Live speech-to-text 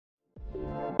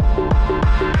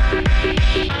Hello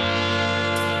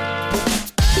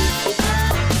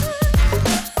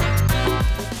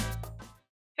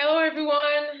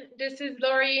everyone, this is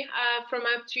Lori from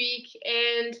aptriq,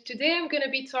 and today I'm going to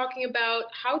be talking about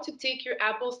how to take your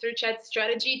Apple Search Ads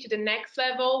strategy to the next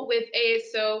level with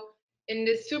ASO in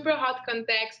this super hot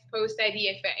context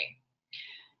post-IDFA.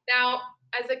 Now,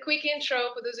 as a quick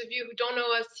intro for those of you who don't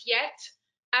know us yet,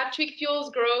 aptriq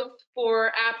fuels growth for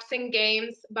apps and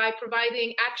games by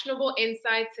providing actionable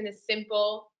insights in a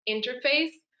simple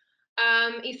interface.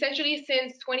 Essentially,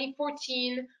 since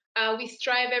 2014, we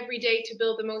strive every day to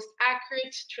build the most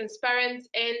accurate, transparent,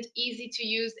 and easy to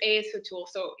use ASO tool.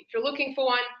 So if you're looking for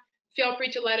one, feel free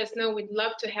to let us know. We'd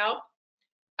love to help.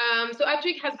 So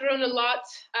aptriq has grown a lot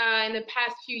in the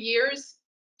past few years.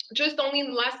 Just only in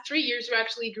the last 3 years, we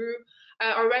actually grew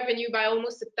our revenue by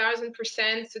almost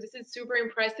 1,000%. So this is super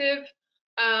impressive.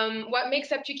 What makes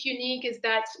aptriq unique is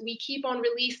that we keep on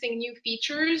releasing new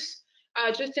features.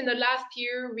 Just in the last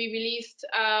year, we released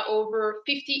over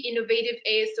 50 innovative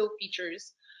ASO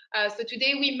features. So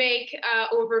today we make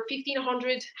over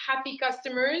 1,500 happy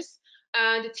customers.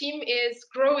 The team is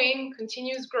growing,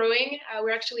 continues growing. We're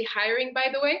actually hiring, by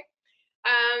the way.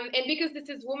 And because this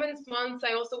is Women's Month,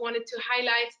 I also wanted to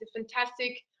highlight the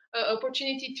fantastic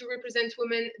opportunity to represent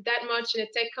women that much in a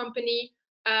tech company,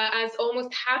 as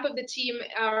almost half of the team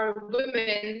are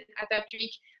women at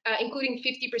aptriq, including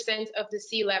 50% of the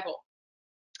C-level.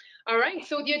 All right,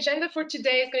 so the agenda for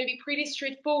today is going to be pretty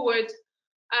straightforward.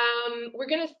 We're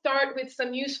going to start with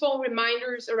some useful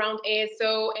reminders around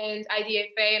ASO and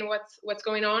IDFA and what's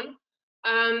going on.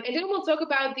 And then we'll talk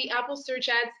about the Apple Search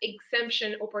Ads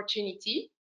exemption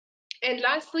opportunity. And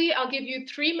lastly, I'll give you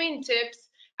 3 main tips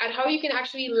at how you can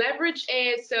actually leverage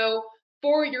ASO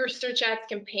for your search ads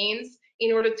campaigns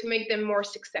in order to make them more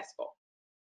successful.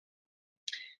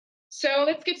 So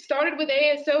let's get started with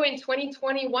ASO in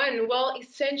 2021. Well,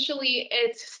 essentially,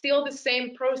 it's still the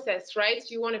same process, right?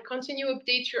 You want to continue to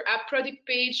update your app product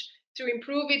page to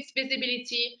improve its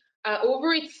visibility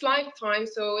over its lifetime.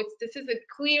 So this is a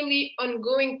clearly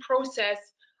ongoing process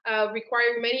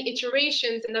requiring many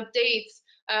iterations and updates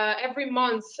every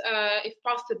month, if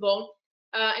possible.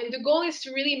 And the goal is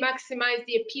to really maximize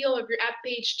the appeal of your app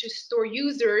page to store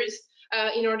users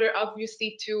in order,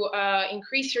 obviously, to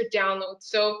increase your downloads.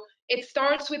 So it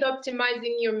starts with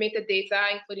optimizing your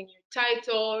metadata, including your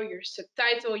title, your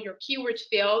subtitle, your keyword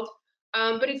field,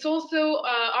 but it's also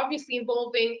obviously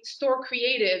involving store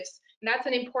creatives. And that's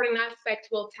an important aspect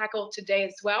we'll tackle today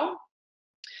as well.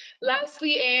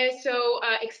 Lastly, ASO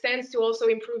extends to also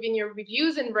improving your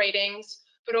reviews and ratings,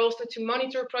 but also to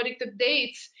monitor product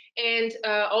updates and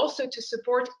also to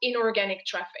support inorganic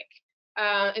traffic.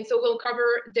 And so we'll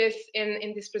cover this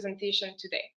in this presentation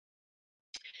today.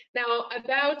 Now,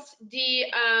 about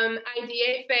the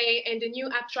IDFA and the new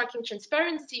app tracking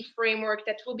transparency framework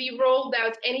that will be rolled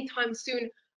out anytime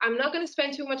soon, I'm not going to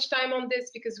spend too much time on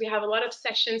this because we have a lot of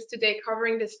sessions today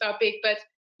covering this topic, but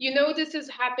you know this is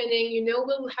happening. You know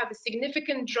we'll have a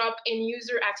significant drop in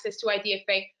user access to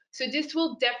IDFA. So this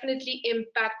will definitely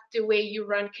impact the way you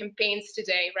run campaigns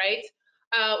today, right?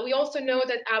 We also know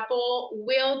that Apple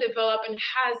will develop and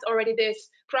has already this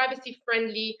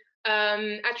privacy-friendly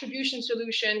attribution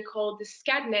solution called the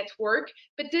SCAD network,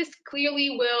 but this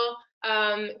clearly will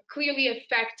clearly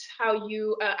affect how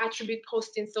you attribute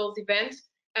post-installs events.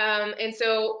 And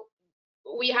so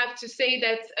we have to say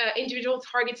that individual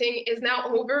targeting is now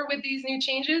over with these new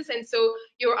changes, and so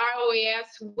your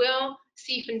ROAS will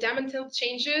see fundamental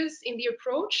changes in the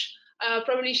approach,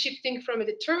 probably shifting from a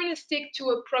deterministic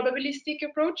to a probabilistic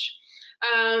approach,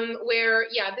 where,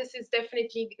 yeah, this is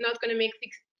definitely not going to make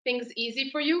things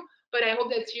easy for you, but I hope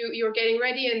that you're getting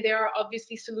ready, and there are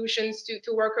obviously solutions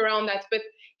to work around that. But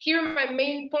here, my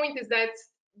main point is that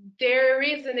there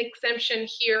is an exemption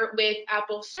here with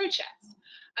Apple Search Ads.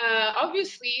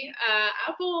 Obviously,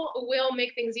 Apple will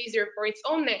make things easier for its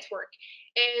own network,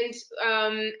 and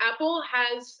Apple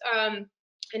has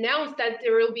announced that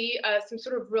there will be some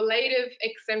sort of relative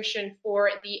exemption for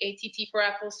the ATT for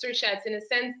Apple Search Ads, in a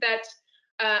sense that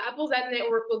Apple's ad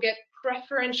network will get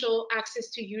preferential access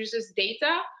to users'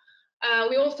 data.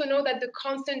 We also know that the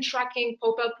constant tracking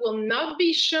pop-up will not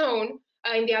be shown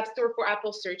in the App Store for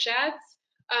Apple Search Ads.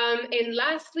 And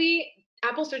lastly,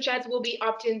 Apple Search Ads will be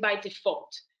opt-in by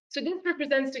default. So this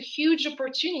represents a huge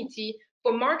opportunity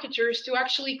for marketers to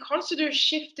actually consider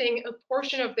shifting a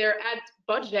portion of their ad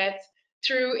budget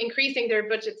through increasing their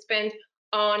budget spend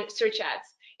on search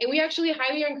ads. And we actually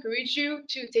highly encourage you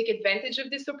to take advantage of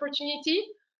this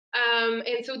opportunity.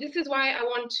 And so this is why I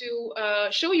want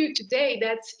to show you today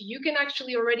that you can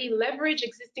actually already leverage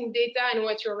existing data and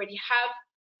what you already have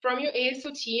from your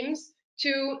ASO teams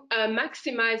to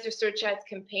maximize your search ads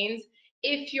campaigns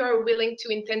if you are willing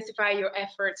to intensify your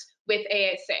efforts with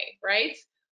ASA, right?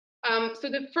 So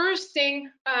the first thing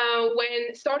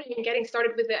when starting and getting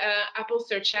started with the Apple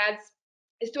search ads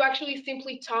is to actually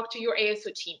simply talk to your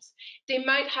ASO teams. They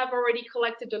might have already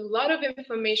collected a lot of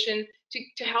information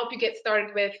to help you get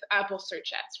started with Apple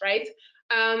search ads, right?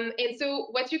 And so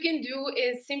what you can do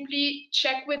is simply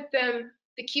check with them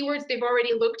the keywords they've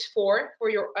already looked for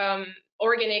your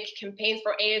organic campaigns,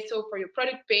 for ASO, for your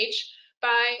product page,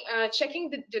 by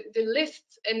checking the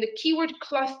lists and the keyword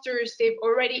clusters they've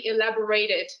already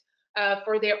elaborated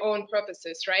for their own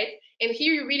purposes, right? And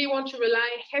here you really want to rely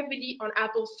heavily on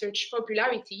Apple search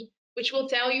popularity, which will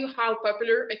tell you how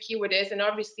popular a keyword is. And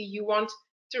obviously you want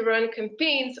to run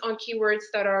campaigns on keywords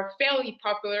that are fairly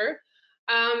popular.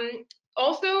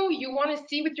 Also, you want to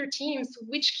see with your teams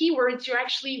which keywords you're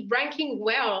actually ranking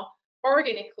well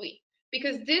organically,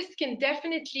 because this can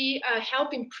definitely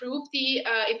help improve the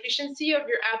efficiency of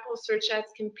your Apple search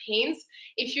ads campaigns.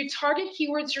 If you target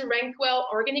keywords you rank well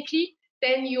organically,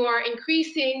 then you are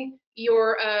increasing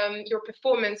your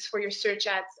performance for your search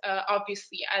ads,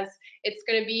 obviously, as it's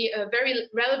going to be very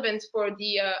relevant for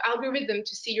the algorithm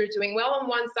to see you're doing well on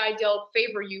one side, they'll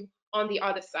favor you on the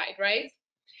other side, right?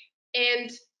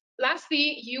 And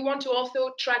lastly, you want to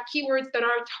also track keywords that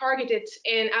are targeted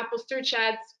in Apple search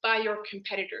ads by your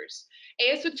competitors.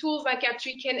 ASO tools like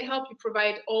aptriq can help you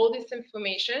provide all this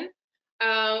information.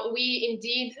 We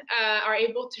indeed are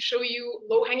able to show you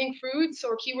low-hanging fruits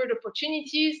or keyword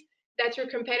opportunities that your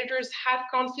competitors have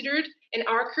considered and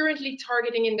are currently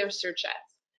targeting in their search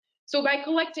ads. So by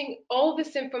collecting all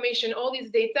this information, all this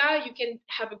data, you can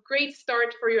have a great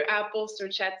start for your Apple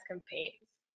search ads campaigns.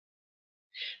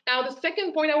 Now, the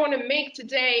second point I want to make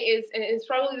today is, and it's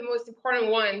probably the most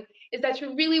important one, is that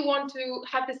you really want to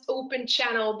have this open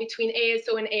channel between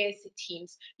ASO and ASA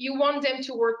teams. You want them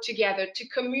to work together, to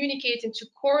communicate and to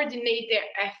coordinate their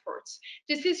efforts.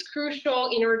 This is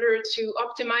crucial in order to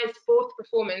optimize both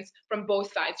performance from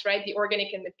both sides, right? The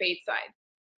organic and the paid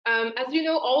side. As you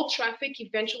know, all traffic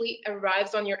eventually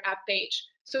arrives on your app page.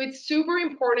 So it's super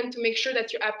important to make sure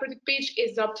that your app product page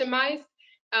is optimized,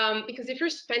 because if you're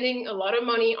spending a lot of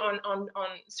money on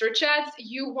search ads,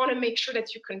 you want to make sure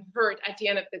that you convert at the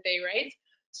end of the day, right?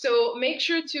 So make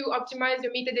sure to optimize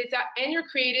your metadata and your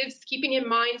creatives, keeping in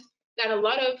mind that a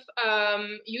lot of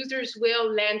users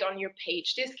will land on your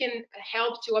page. This can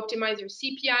help to optimize your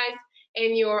CPIs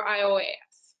and your iOS.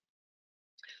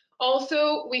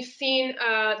 Also, we've seen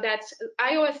that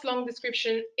iOS long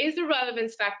description is a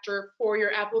relevance factor for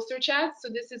your Apple search ads. So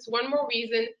this is one more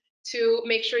reason to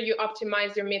make sure you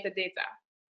optimize your metadata.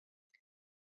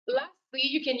 Lastly,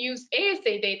 you can use ASA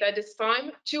data this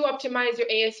time to optimize your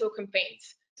ASO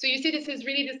campaigns. So you see, this is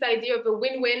really this idea of a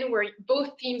win-win where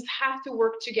both teams have to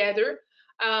work together.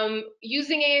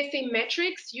 Using ASA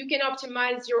metrics, you can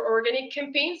optimize your organic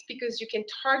campaigns because you can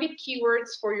target keywords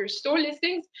for your store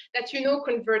listings that you know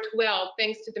convert well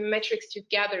thanks to the metrics you've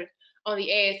gathered on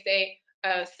the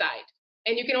ASA side.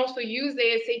 And you can also use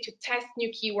ASA to test new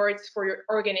keywords for your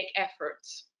organic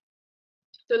efforts.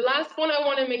 The last point I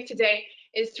want to make today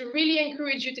is to really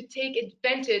encourage you to take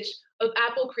advantage of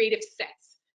Apple Creative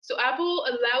Sets. So Apple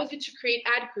allows you to create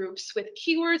ad groups with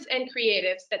keywords and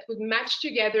creatives that would match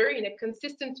together in a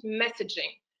consistent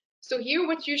messaging. So here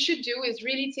what you should do is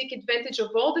really take advantage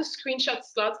of all the screenshot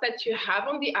slots that you have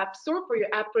on the App Store for your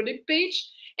app product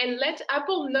page and let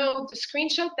Apple know the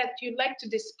screenshot that you'd like to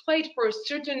display for a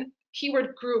certain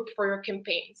keyword group for your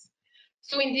campaigns.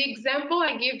 So in the example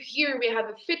I give here, we have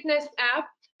a fitness app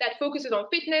that focuses on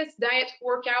fitness, diet,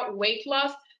 workout, weight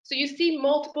loss. So you see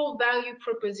multiple value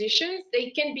propositions.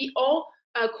 They can be all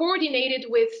coordinated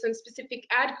with some specific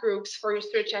ad groups for your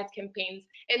search ad campaigns.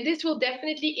 And this will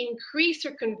definitely increase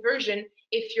your conversion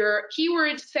if your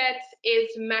keyword set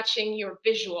is matching your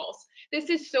visuals. This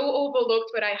is so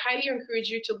overlooked, but I highly encourage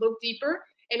you to look deeper,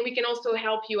 and we can also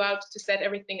help you out to set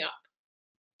everything up.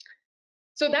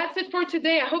 So that's it for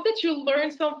today. I hope that you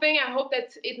learned something. I hope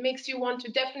that it makes you want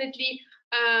to definitely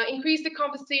increase the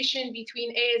conversation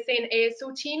between ASA and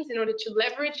ASO teams in order to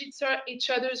leverage each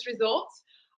other's results.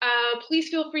 Please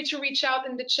feel free to reach out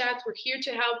in the chat. We're here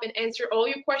to help and answer all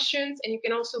your questions, and you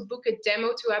can also book a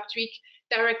demo to aptriq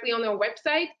directly on our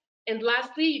website. And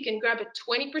lastly, you can grab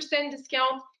a 20%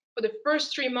 discount for the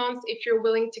first 3 months if you're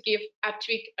willing to give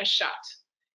aptriq a shot.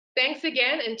 Thanks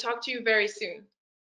again, and talk to you very soon.